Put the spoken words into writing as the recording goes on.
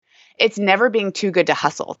it's never being too good to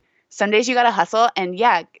hustle. Some days you got to hustle. And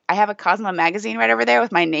yeah, I have a Cosmo magazine right over there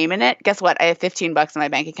with my name in it. Guess what? I have $15 in my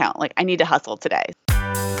bank account. Like, I need to hustle today.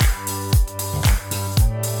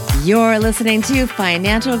 You're listening to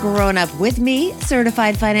Financial Grown Up with me,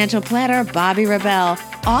 certified financial planner Bobbi Rebell,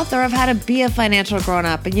 author of How to Be a Financial Grown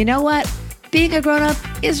Up. And you know what? Being a grown up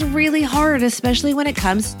is really hard, especially when it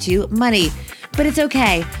comes to money. But it's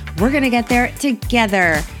okay. We're going to get there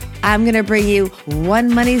together. I'm going to bring you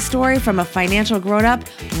one money story from a financial grown up,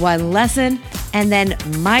 one lesson, and then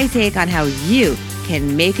my take on how you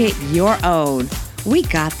can make it your own. We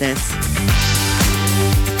got this.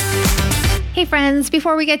 Hey friends,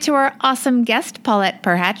 before we get to our awesome guest, Paulette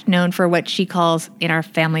Perhach, known for what she calls in our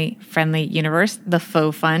family-friendly universe, the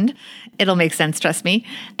faux fund. It'll make sense, trust me.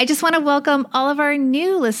 I just want to welcome all of our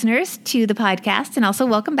new listeners to the podcast and also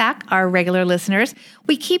welcome back our regular listeners.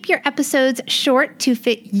 We keep your episodes short to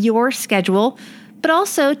fit your schedule, but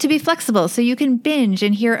also to be flexible so you can binge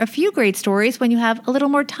and hear a few great stories when you have a little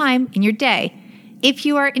more time in your day. If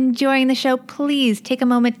you are enjoying the show, please take a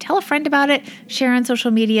moment, tell a friend about it, share on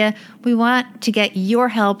social media. We want to get your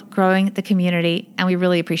help growing the community, and we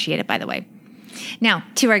really appreciate it, by the way. Now,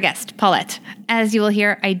 to our guest, Paulette. As you will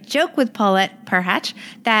hear, I joke with Paulette Perhach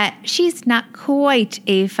that she's not quite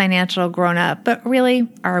a financial grown-up, but really,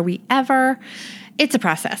 are we ever? It's a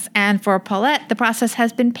process. And for Paulette, the process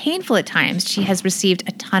has been painful at times. She has received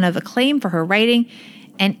a ton of acclaim for her writing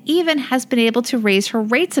and even has been able to raise her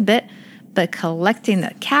rates a bit, but collecting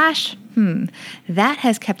the cash, that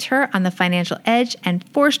has kept her on the financial edge and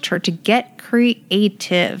forced her to get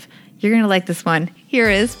creative. You're going to like this one. Here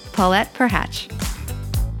is Paulette Perhach.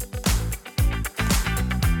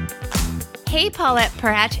 Hey, Paulette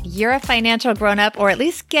Perhach, you're a financial grown-up, or at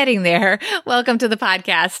least getting there. Welcome to the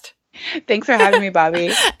podcast. Thanks for having me,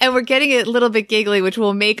 Bobbi. And we're getting a little bit giggly, which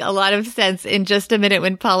will make a lot of sense in just a minute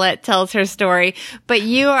when Paulette tells her story. But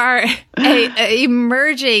you are an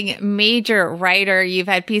emerging major writer. You've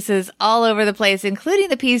had pieces all over the place, including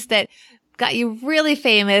the piece that got you really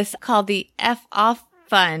famous called the F Off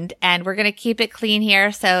Fund. And we're going to keep it clean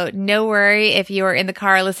here. So no worry if you are in the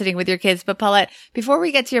car listening with your kids. But Paulette, before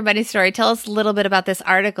we get to your money story, tell us a little bit about this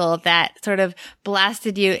article that sort of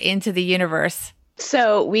blasted you into the universe.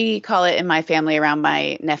 So we call it in my family around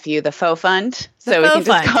my nephew, the faux fund. So we can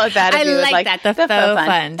just call it that. I like that, the faux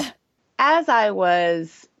fund. As I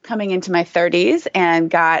was coming into my 30s and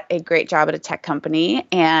got a great job at a tech company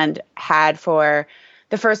and had for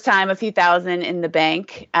the first time a few thousand in the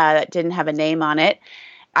bank that didn't have a name on it,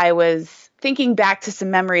 I was thinking back to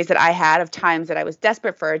some memories that I had of times that I was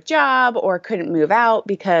desperate for a job or couldn't move out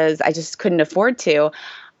because I just couldn't afford to.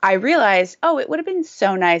 I realized, it would have been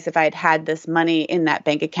so nice if I had had this money in that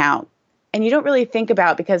bank account. And you don't really think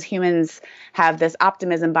about, because humans have this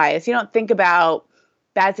optimism bias, you don't think about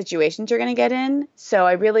bad situations you're going to get in. So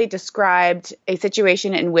I really described a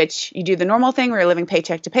situation in which you do the normal thing where you're living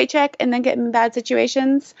paycheck to paycheck and then get in bad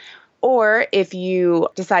situations. Or if you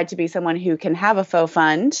decide to be someone who can have a faux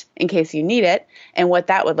fund in case you need it, and what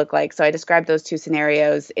that would look like. So I described those two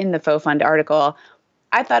scenarios in the faux fund article.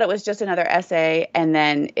 I thought it was just another essay, and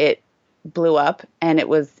then it blew up, and it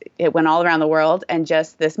went all around the world. And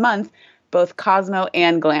just this month, both Cosmo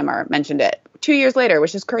and Glamour mentioned it 2 years later,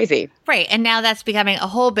 which is crazy. Right. And now that's becoming a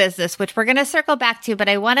whole business, which we're going to circle back to. But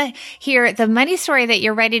I want to hear the money story that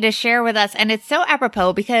you're ready to share with us. And it's so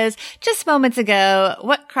apropos because just moments ago,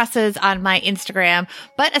 what crosses on my Instagram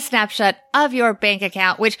but a snapshot of your bank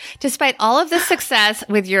account, which despite all of the success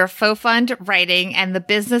with your faux fund writing and the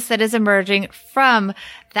business that is emerging from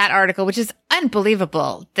that article, which is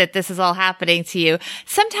unbelievable that this is all happening to you.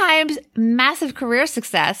 Sometimes massive career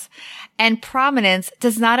success and prominence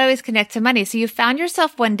does not always connect to money. So you found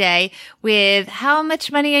yourself one day with how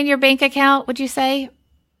much money in your bank account, would you say?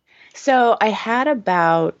 So I had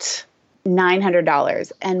about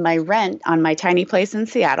 $900, and my rent on my tiny place in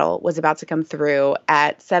Seattle was about to come through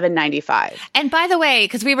at $795. And by the way,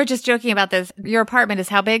 because we were just joking about this, your apartment is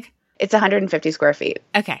how big? It's 150 square feet.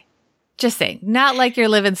 Okay. Just saying, not like you're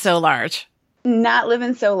living so large. Not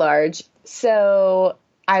living so large. So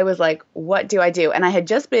I was like, what do I do? And I had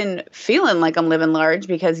just been feeling like I'm living large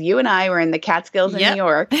because you and I were in the Catskills in New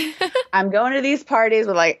York. I'm going to these parties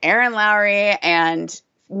with like Aaron Lowry and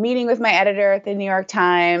meeting with my editor at the New York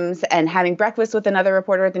Times and having breakfast with another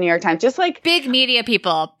reporter at the New York Times. Just like big media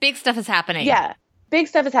people. Big stuff is happening. Yeah. Big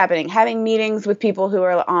stuff is happening. Having meetings with people who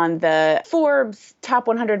are on the Forbes top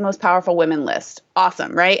 100 most powerful women list.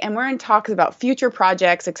 Awesome, right? And we're in talks about future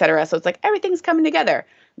projects, et cetera. So it's like everything's coming together.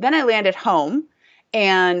 Then I land at home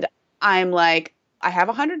and I'm like, I have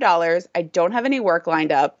 $100. I don't have any work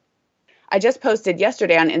lined up. I just posted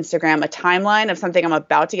yesterday on Instagram a timeline of something I'm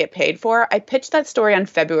about to get paid for. I pitched that story on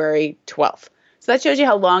February 12th. So that shows you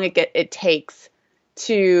how long it takes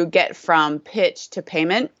to get from pitch to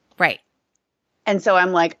payment. Right. And so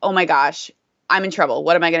I'm like, oh my gosh, I'm in trouble.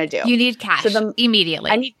 What am I going to do? You need cash immediately.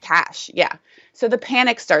 I need cash. Yeah. So the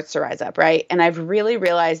panic starts to rise up, right? And I've really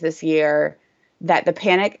realized this year that the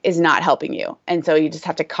panic is not helping you. And so you just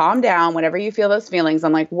have to calm down whenever you feel those feelings.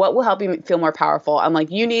 I'm like, what will help you feel more powerful? I'm like,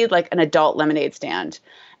 you need like an adult lemonade stand.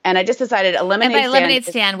 And I just decided a lemonade stand. And by lemonade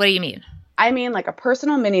stand, what do you mean? I mean like a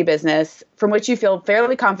personal mini business from which you feel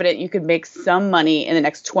fairly confident you could make some money in the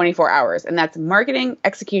next 24 hours. And that's marketing,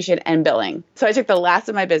 execution, and billing. So I took the last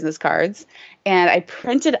of my business cards and I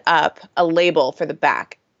printed up a label for the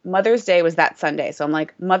back. Mother's Day was that Sunday. So I'm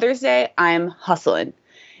like, Mother's Day, I'm hustling.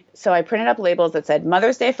 So I printed up labels that said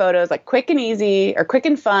Mother's Day photos, like quick and easy or quick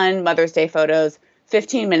and fun Mother's Day photos,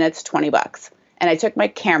 15 minutes, $20. And I took my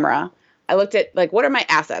camera. I looked at like, what are my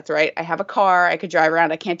assets, right? I have a car. I could drive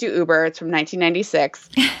around. I can't do Uber. It's from 1996.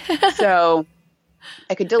 So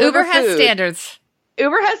I could deliver Uber has food. standards.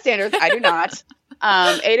 Uber has standards. I do not.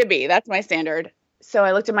 A to B. That's my standard. So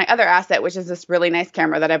I looked at my other asset, which is this really nice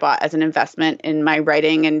camera that I bought as an investment in my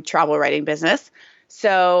writing and travel writing business.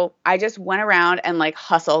 So I just went around and like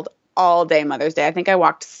hustled all day Mother's Day. I think I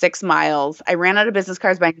walked 6 miles. I ran out of business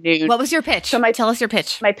cards by noon. What was your pitch? Tell us your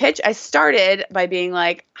pitch. My pitch, I started by being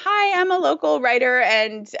like, hi, I'm a local writer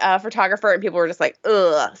and photographer. And people were just like,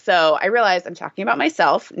 ugh. So I realized I'm talking about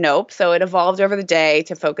myself. Nope. So it evolved over the day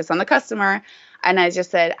to focus on the customer. And I just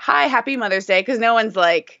said, hi, happy Mother's Day. Because no one's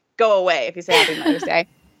like, go away if you say happy Mother's Day.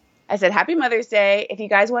 I said, happy Mother's Day. If you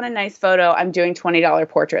guys want a nice photo, I'm doing $20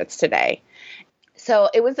 portraits today. So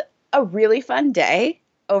it was a really fun day.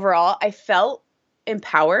 Overall, I felt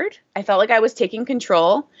empowered. I felt like I was taking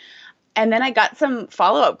control. And then I got some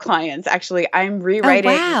follow-up clients. Actually, I'm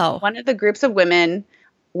rewriting one of the groups of women.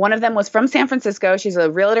 One of them was from San Francisco. She's a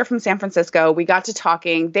realtor from San Francisco. We got to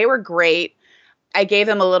talking. They were great. I gave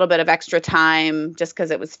them a little bit of extra time just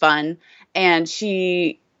because it was fun. And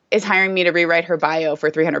she is hiring me to rewrite her bio for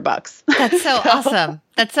 $300. That's so awesome.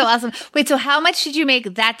 That's so awesome. Wait, so how much did you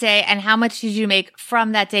make that day and how much did you make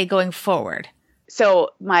from that day going forward? So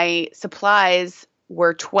my supplies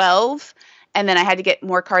were 12 and then I had to get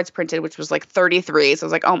more cards printed, which was like 33. So I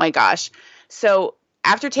was like, oh my gosh. So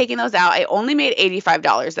after taking those out, I only made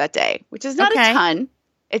 $85 that day, which is not a ton.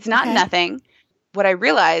 It's not nothing. What I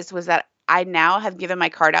realized was that I now have given my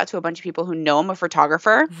card out to a bunch of people who know I'm a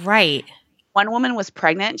photographer. Right. One woman was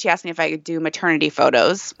pregnant. She asked me if I could do maternity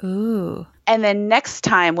photos. Ooh. And then next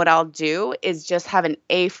time what I'll do is just have an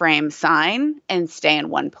A-frame sign and stay in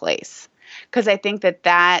one place. Because I think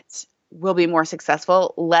that will be more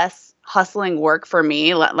successful, less hustling work for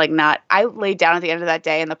me. I laid down at the end of that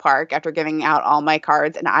day in the park after giving out all my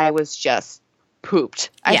cards and I was just pooped.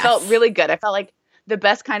 I felt really good. I felt like the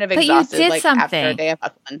best kind of exhausted, but you did something. After a day of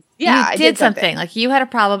hustling. Yeah, you did something. Like you had a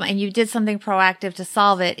problem and you did something proactive to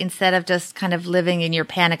solve it instead of just kind of living in your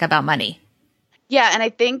panic about money. Yeah, and I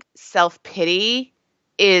think self-pity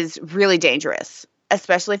is really dangerous,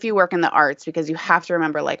 especially if you work in the arts, because you have to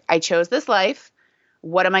remember, like, I chose this life.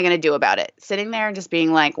 What am I going to do about it? Sitting there and just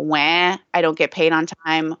being like, wah, I don't get paid on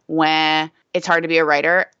time. Wah, it's hard to be a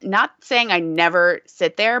writer. Not saying I never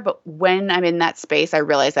sit there, but when I'm in that space, I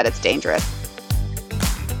realize that it's dangerous.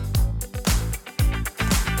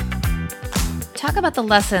 Talk about the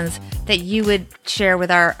lessons that you would share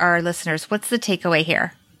with our listeners. What's the takeaway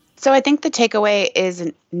here? So I think the takeaway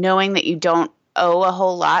is knowing that you don't owe a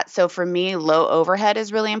whole lot. So for me, low overhead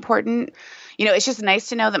is really important. You know, it's just nice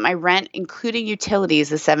to know that my rent, including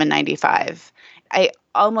utilities, is $7.95. I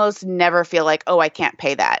almost never feel like, oh, I can't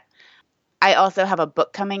pay that. I also have a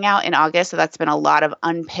book coming out in August, so that's been a lot of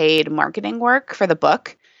unpaid marketing work for the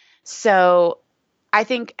book. So I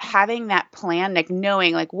think having that plan, like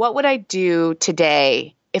knowing, like, what would I do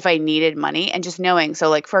today if I needed money, and just knowing. So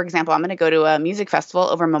like, for example, I'm going to go to a music festival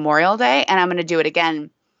over Memorial Day and I'm going to do it again,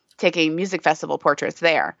 taking music festival portraits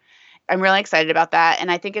there. I'm really excited about that.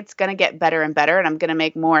 And I think it's going to get better and better. And I'm going to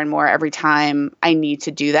make more and more every time I need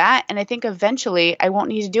to do that. And I think eventually I won't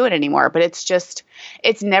need to do it anymore. But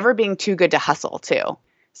it's never being too good to hustle too.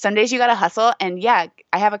 Some days you got to hustle. And yeah,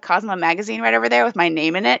 I have a Cosmo magazine right over there with my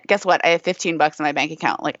name in it. Guess what? I have $15 in my bank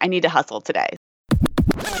account. Like, I need to hustle today.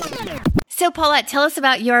 So Paulette, tell us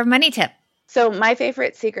about your money tip. So my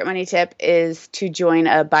favorite secret money tip is to join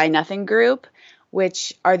a Buy Nothing group,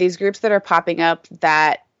 which are these groups that are popping up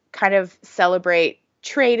that kind of celebrate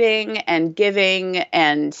trading and giving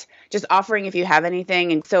and just offering if you have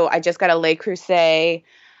anything. And so I just got a Le Creuset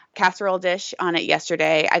casserole dish on it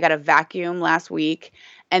yesterday. I got a vacuum last week.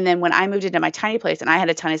 And then when I moved into my tiny place and I had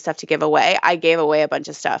a ton of stuff to give away, I gave away a bunch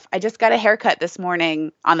of stuff. I just got a haircut this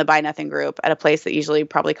morning on the Buy Nothing group at a place that usually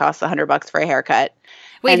probably costs $100 for a haircut.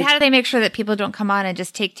 Wait, how do they make sure that people don't come on and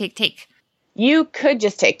just take? You could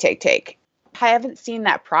just take. I haven't seen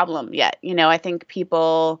that problem yet. I think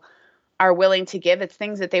people are willing to give. It's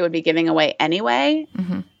things that they would be giving away anyway.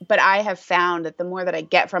 Mm-hmm. But I have found that the more that I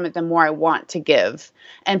get from it, the more I want to give.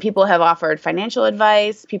 And people have offered financial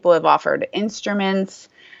advice. People have offered instruments.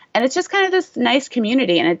 And it's just kind of this nice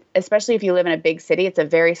community. And especially if you live in a big city, it's a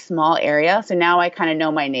very small area. So now I kind of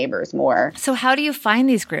know my neighbors more. So how do you find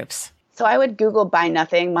these groups? So I would Google Buy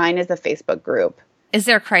Nothing. Mine is a Facebook group. Is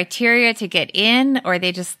there criteria to get in, or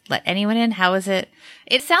they just let anyone in? How is it?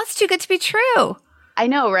 It sounds too good to be true. I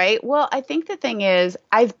know, right? Well, I think the thing is,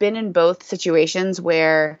 I've been in both situations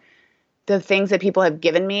where the things that people have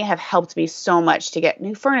given me have helped me so much to get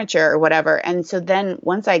new furniture or whatever. And so then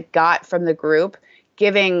once I got from the group,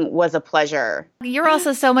 giving was a pleasure. You're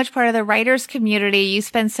also so much part of the writers community. You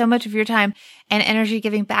spend so much of your time and energy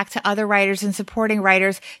giving back to other writers and supporting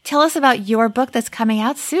writers. Tell us about your book that's coming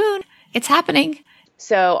out soon. It's happening.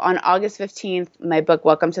 So on August 15th, my book,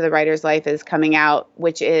 Welcome to the Writer's Life, is coming out,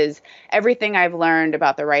 which is everything I've learned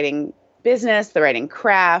about the writing business, the writing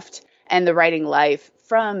craft, and the writing life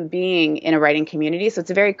from being in a writing community. So it's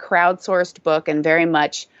a very crowdsourced book and very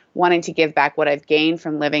much wanting to give back what I've gained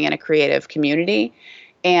from living in a creative community.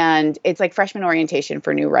 And it's like freshman orientation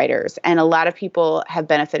for new writers. And a lot of people have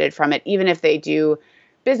benefited from it, even if they do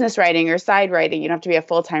business writing or side writing. You don't have to be a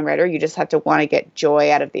full-time writer. You just have to want to get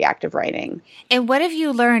joy out of the act of writing. And what have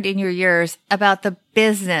you learned in your years about the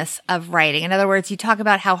business of writing? In other words, you talk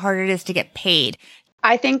about how hard it is to get paid.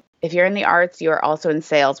 I think if you're in the arts, you are also in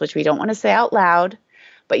sales, which we don't want to say out loud,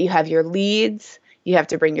 but you have your leads. You have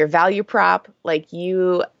to bring your value prop. Like,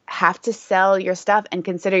 you have to sell your stuff and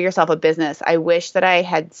consider yourself a business. I wish that I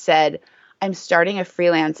had said, I'm starting a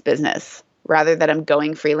freelance business, rather than I'm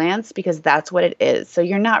going freelance, because that's what it is. So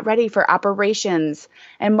you're not ready for operations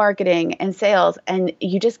and marketing and sales. And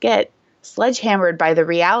you just get sledgehammered by the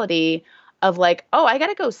reality of like, oh, I got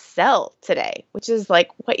to go sell today, which is like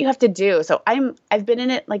what you have to do. So I've been in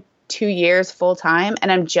it like 2 years full time.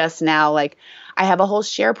 And I'm just now like, I have a whole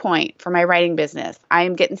SharePoint for my writing business. I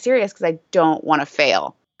am getting serious because I don't want to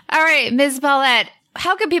fail. All right, Ms. Paulette,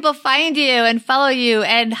 how can people find you and follow you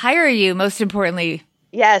and hire you, most importantly?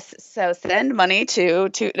 Yes. So send money to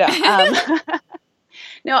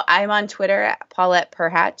no, I'm on Twitter at Paulette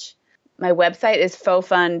Perhatch. My website is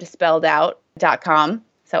fofund.com.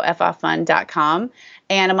 So foffund.com.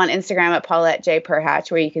 And I'm on Instagram at Paulette J.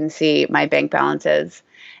 Perhatch, where you can see my bank balances.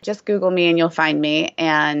 Just Google me and you'll find me.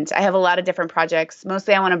 And I have a lot of different projects.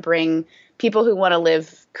 Mostly I want to bring people who want to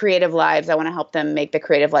live creative lives. I want to help them make the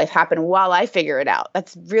creative life happen while I figure it out.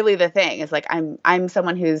 That's really the thing. Is like I'm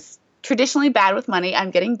someone who's traditionally bad with money. I'm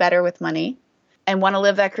getting better with money and want to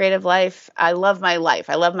live that creative life. I love my life.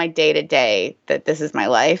 I love my day to day, that this is my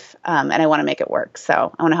life. And I want to make it work. So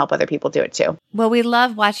I want to help other people do it too. Well, we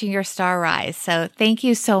love watching your star rise. So thank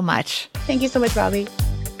you so much. Thank you so much, Bobby.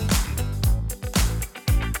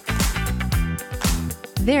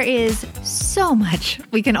 There is so much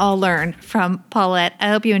we can all learn from Paulette. I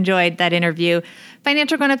hope you enjoyed that interview.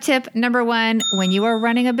 Financial grown-up tip number 1, when you are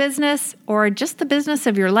running a business or just the business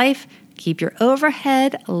of your life, keep your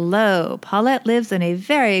overhead low. Paulette lives in a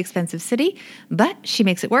very expensive city, but she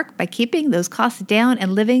makes it work by keeping those costs down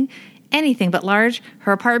and living anything but large.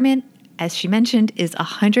 Her apartment, as she mentioned, is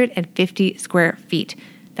 150 square feet.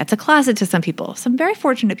 That's a closet to some people, some very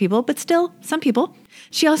fortunate people, but still some people.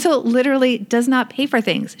 She also literally does not pay for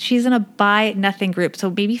things. She's in a Buy Nothing group,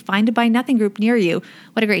 so maybe find a Buy Nothing group near you.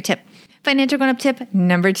 What a great tip. Financial grown-up tip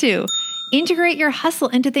number 2. Integrate your hustle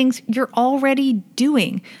into things you're already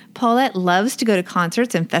doing. Paulette loves to go to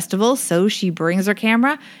concerts and festivals, so she brings her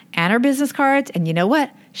camera and her business cards, and you know what?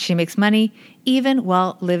 She makes money even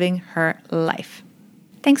while living her life.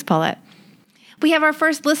 Thanks, Paulette. We have our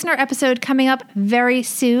first listener episode coming up very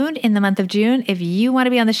soon in the month of June. If you want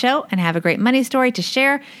to be on the show and have a great money story to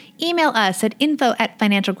share, email us at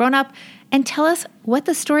info@financialgrownup and tell us what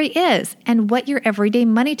the story is and what your everyday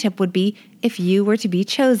money tip would be if you were to be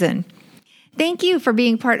chosen. Thank you for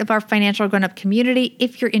being part of our Financial Grown-Up community.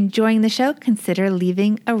 If you're enjoying the show, consider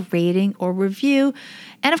leaving a rating or review.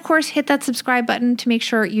 And of course, hit that subscribe button to make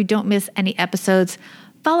sure you don't miss any episodes.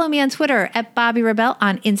 Follow me on Twitter at Bobby Rebell,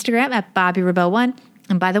 on Instagram at BobbyRebell1.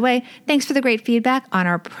 And by the way, thanks for the great feedback on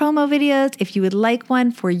our promo videos. If you would like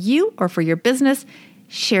one for you or for your business,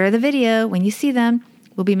 share the video when you see them.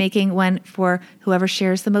 We'll be making one for whoever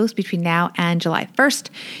shares the most between now and July 1st.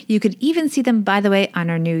 You could even see them, by the way, on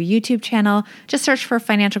our new YouTube channel. Just search for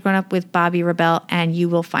Financial Grown Up with Bobbi Rebell and you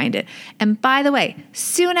will find it. And by the way,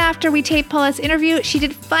 soon after we taped Paulette's interview, she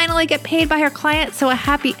did finally get paid by her client, so a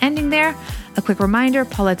happy ending there. A quick reminder,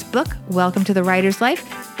 Paulette's book, Welcome to the Writer's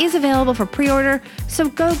Life, is available for pre-order, so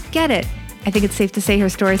go get it. I think it's safe to say her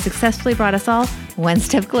story successfully brought us all one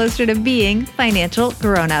step closer to being financial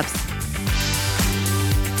grown-ups.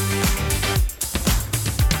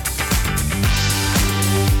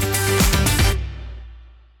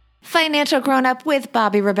 Financial Grown Up with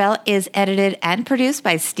Bobbi Rebell is edited and produced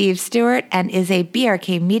by Steve Stewart and is a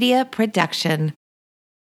BRK Media production.